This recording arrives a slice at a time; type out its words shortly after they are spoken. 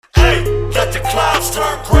clouds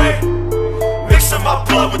turn gray, mixing my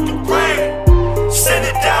blood with the rain. Send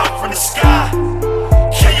it down from the sky.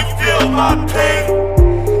 Can you feel my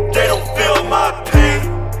pain? They don't feel my pain.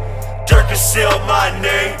 Dirt concealed my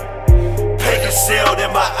name, pain concealed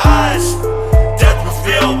in my eyes. Death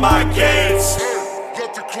revealed my gains.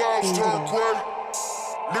 Let the clouds turn gray,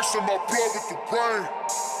 mixing my blood with the rain.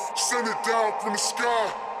 Send it down from the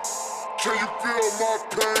sky. Can you feel my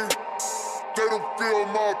pain? They don't feel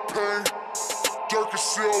my pain. Dirt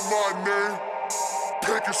concealed my name,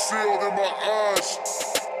 pain concealed in my eyes.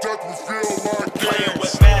 Death revealed my gains. Playing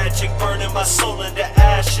with magic, burning my soul into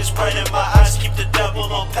ashes. Bright in my eyes, keep the devil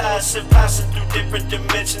on passive. Passing through different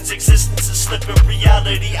dimensions, existence is slipping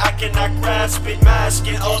reality. I cannot grasp it,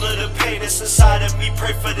 masking all of the pain that's inside of me.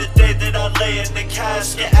 Pray for the day that I lay in the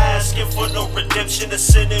casket, asking for no redemption. The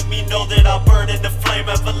sin in me, know that I'll burn in the flame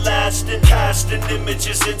everlasting. Casting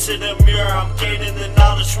images into the mirror, I'm gaining the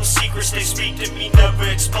knowledge from secrets. They speak to me, never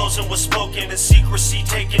exposing what's spoken in secrecy.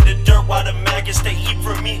 Taking the dirt while the maggots they eat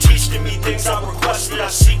from me. Teaching me things I requested, I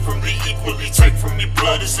seek from thee equally. Take from me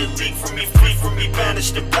blood as it leak from me, flee from me,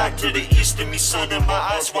 banished and back to the east of me. Sun in my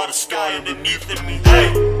eyes while the sky underneath of me.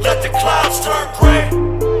 Hey, let the clouds turn gray,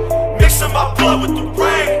 mixing my blood with the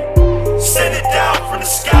rain. Send it down from the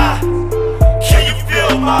sky. Can you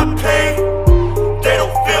feel my pain? They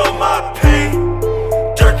don't feel my pain.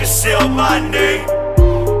 Dirt concealed my name,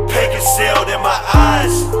 pain concealed in my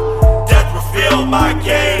eyes. Death revealed my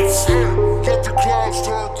gains.